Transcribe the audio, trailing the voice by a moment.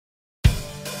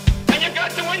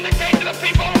got to indicate to the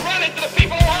people who run it, to the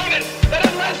people who own it, that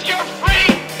unless you're free,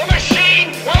 the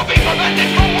machine will be prevented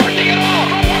from working at all,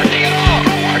 from working at all,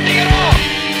 from working at all.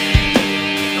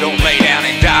 Don't lay down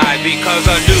and die because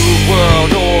a new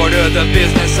world order, the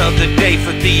business of the day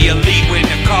for the elite when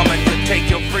they're coming to take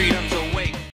your freedoms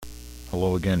away.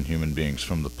 Hello again, human beings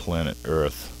from the planet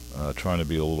Earth. Trying to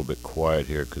be a little bit quiet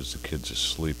here because the kids are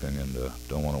sleeping and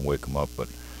don't want to wake them up, but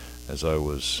as I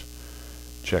was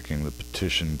checking the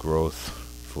petition growth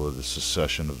for the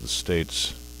secession of the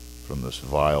states from this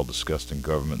vile, disgusting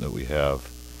government that we have,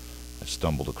 I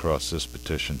stumbled across this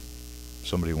petition.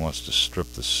 Somebody wants to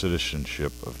strip the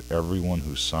citizenship of everyone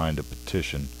who signed a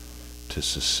petition to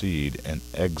secede and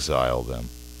exile them.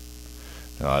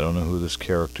 Now, I don't know who this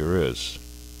character is,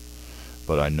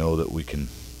 but I know that we can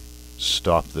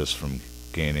stop this from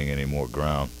gaining any more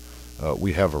ground.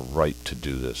 We have a right to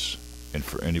do this, and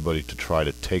for anybody to try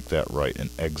to take that right and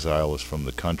exile us from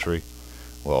the country,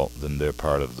 well, then they're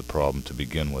part of the problem to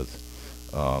begin with.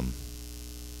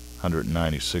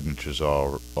 190 signatures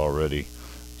already,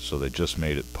 so they just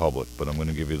made it public, but I'm going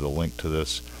to give you the link to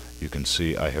this. You can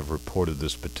see I have reported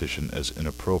this petition as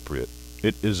inappropriate.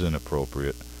 It is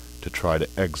inappropriate to try to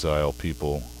exile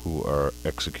people who are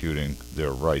executing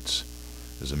their rights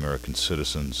as American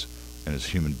citizens and as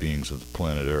human beings of the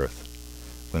planet Earth.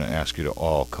 I'm going to ask you to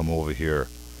all come over here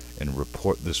and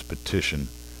report this petition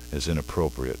as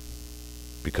inappropriate,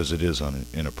 because it is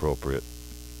inappropriate,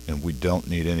 and we don't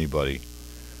need anybody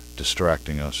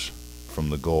distracting us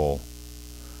from the goal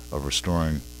of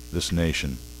restoring this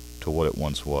nation to what it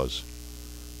once was,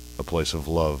 a place of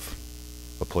love,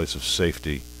 a place of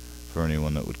safety for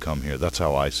anyone that would come here. That's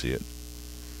how I see it.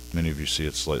 Many of you see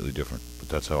it slightly different, but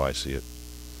that's how I see it.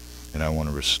 And I want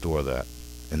to restore that,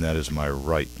 and that is my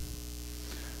right.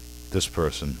 This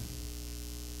person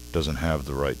doesn't have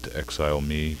the right to exile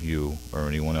me, you, or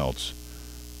anyone else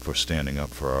for standing up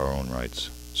for our own rights.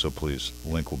 So please,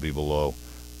 link will be below.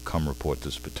 Come report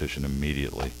this petition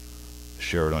immediately.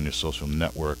 Share it on your social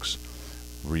networks.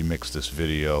 Remix this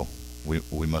video.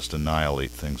 We must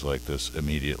annihilate things like this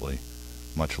immediately.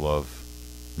 Much love.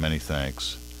 Many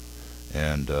thanks.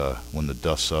 And when the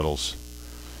dust settles,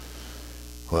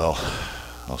 well,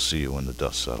 I'll see you when the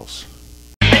dust settles.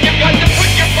 And you've got to put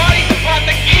your bodies upon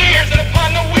the gears and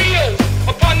upon the wheels,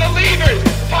 upon the levers.